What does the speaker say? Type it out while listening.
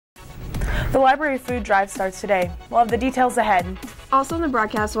The library food drive starts today. We'll have the details ahead. Also on the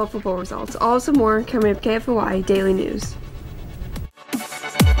broadcast, we'll have football results. Also more coming up KFOI Daily News.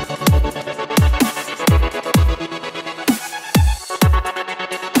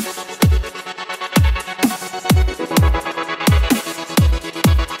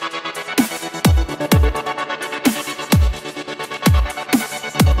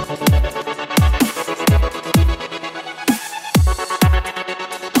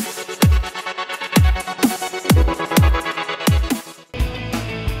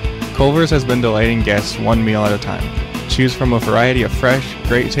 Culver's has been delighting guests one meal at a time. Choose from a variety of fresh,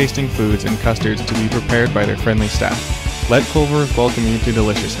 great-tasting foods and custards to be prepared by their friendly staff. Let Culver's welcome you to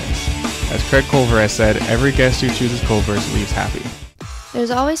deliciousness. As Craig Culver has said, every guest who chooses Culver's leaves happy.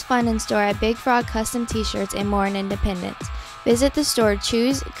 There's always fun in store at Big Frog Custom T-shirts and more in Independence. Visit the store,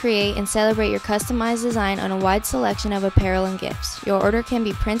 choose, create, and celebrate your customized design on a wide selection of apparel and gifts. Your order can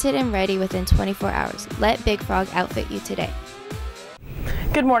be printed and ready within 24 hours. Let Big Frog outfit you today.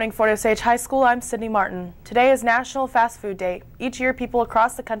 Good morning, Fort Osage High School. I'm Sydney Martin. Today is National Fast Food Day. Each year, people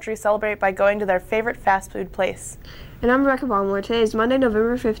across the country celebrate by going to their favorite fast food place. And I'm Rebecca Baumler. Today is Monday,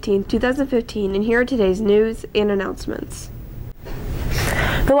 November 15th, 2015, and here are today's news and announcements.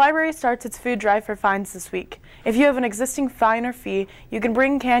 The library starts its food drive for fines this week. If you have an existing fine or fee, you can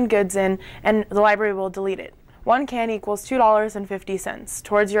bring canned goods in and the library will delete it. One can equals $2.50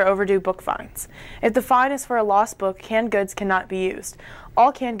 towards your overdue book fines. If the fine is for a lost book, canned goods cannot be used.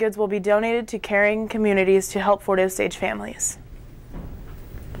 All canned goods will be donated to caring communities to help Fort Osage families.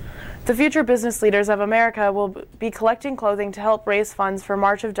 The future business leaders of America will be collecting clothing to help raise funds for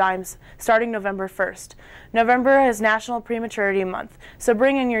March of Dimes starting November 1st. November is National Prematurity Month, so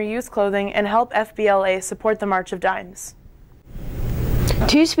bring in your used clothing and help FBLA support the March of Dimes.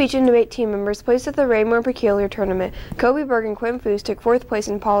 Two speech and debate team members placed at the Raymore Peculiar Tournament. Kobe Berg and Quinn Foose took fourth place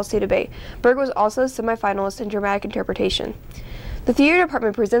in policy debate. Berg was also a semifinalist in dramatic interpretation. The theater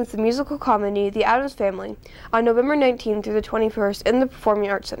department presents the musical comedy The Addams Family on November 19th through the 21st in the Performing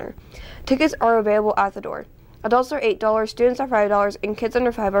Arts Center. Tickets are available at the door. Adults are $8, students are $5, and kids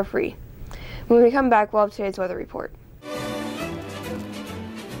under 5 are free. When we come back, we'll have today's weather report.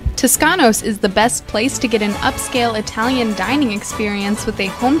 Toscanos is the best place to get an upscale Italian dining experience with a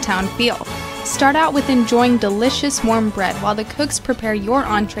hometown feel. Start out with enjoying delicious warm bread while the cooks prepare your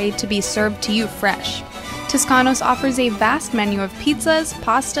entree to be served to you fresh. Toscanos offers a vast menu of pizzas,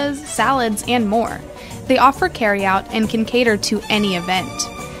 pastas, salads, and more. They offer carryout and can cater to any event.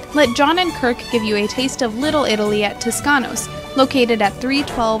 Let John and Kirk give you a taste of Little Italy at Toscanos, located at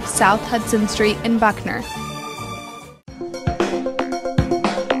 312 South Hudson Street in Buckner.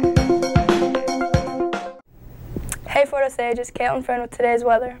 Hey Fort Osage, it's Caitlin Friend with today's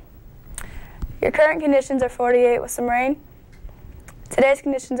weather. Your current conditions are 48 with some rain. Today's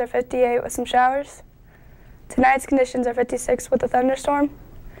conditions are 58 with some showers. Tonight's conditions are 56 with a thunderstorm.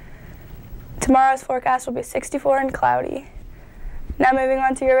 Tomorrow's forecast will be 64 and cloudy. Now moving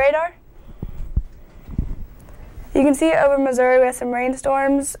on to your radar. You can see over Missouri we have some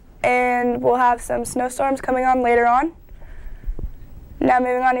rainstorms and we'll have some snowstorms coming on later on. Now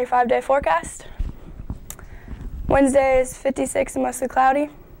moving on to your 5-day forecast. Wednesday is 56 and mostly cloudy.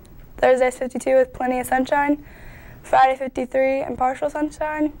 Thursday is 52 with plenty of sunshine. Friday 53 and partial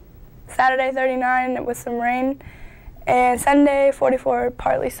sunshine. Saturday 39 with some rain. And Sunday 44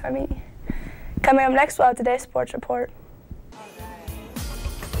 partly sunny. Coming up next, we'll have today's sports report.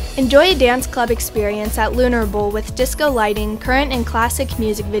 Enjoy a dance club experience at Lunar Bowl with disco lighting, current and classic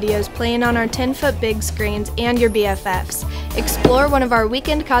music videos playing on our 10-foot big screens and your BFFs. Explore one of our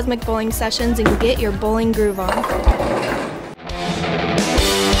weekend cosmic bowling sessions and get your bowling groove on.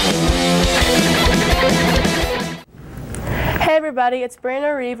 Hey everybody, it's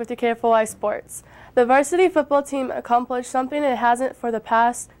Brandon Reeve with your KFOI Sports. The varsity football team accomplished something it hasn't for the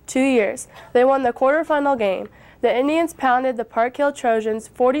past 2 years. They won the quarterfinal game. The Indians pounded the Park Hill Trojans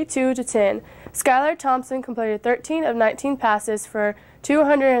 42-10. Skylar Thompson completed 13 of 19 passes for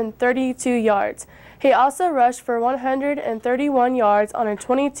 232 yards. He also rushed for 131 yards on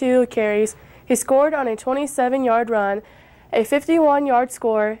 22 carries. He scored on a 27-yard run, a 51-yard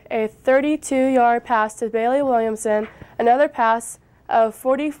score, a 32-yard pass to Bailey Williamson, another pass of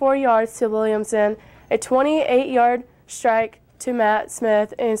 44 yards to Williamson, a 28-yard strike to Matt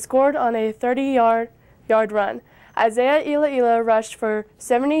Smith, and scored on a 30-yard run. Isaiah Ila rushed for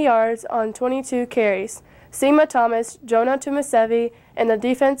 70 yards on 22 carries. Seema Thomas, Jonah Tumasevi, and the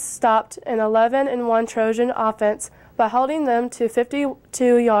defense stopped an 11-1 Trojan offense by holding them to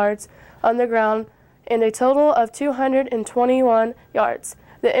 52 yards on the ground and a total of 221 yards.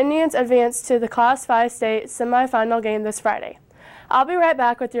 The Indians advanced to the Class 5 state semifinal game this Friday. I'll be right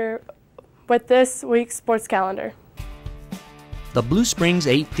back with this week's sports calendar. The Blue Springs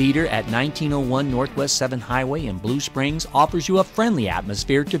 8 Theater at 1901 Northwest 7th Highway in Blue Springs offers you a friendly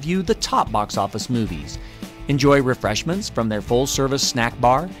atmosphere to view the top box office movies. Enjoy refreshments from their full-service snack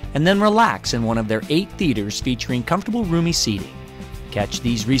bar, and then relax in one of their 8 theaters featuring comfortable, roomy seating. Catch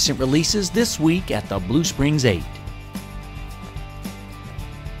these recent releases this week at the Blue Springs 8.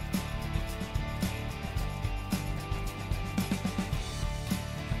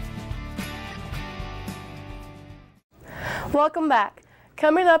 Welcome back.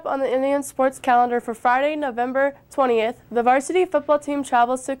 Coming up on the Indian sports calendar for Friday, November 20th, the varsity football team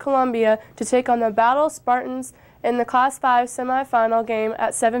travels to Columbia to take on the Battle Spartans in the Class 5 semifinal game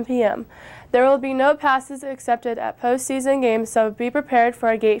at 7 p.m. There will be no passes accepted at postseason games, so be prepared for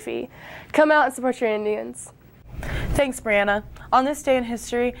a gate fee. Come out and support your Indians. Thanks, Brianna. On this day in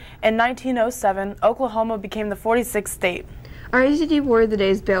history, in 1907, Oklahoma became the 46th state. Our ACT word of the day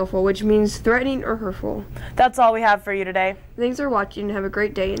is baleful, which means threatening or hurtful. That's all we have for you today. Thanks for watching and have a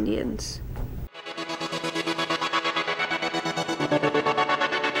great day, Indians.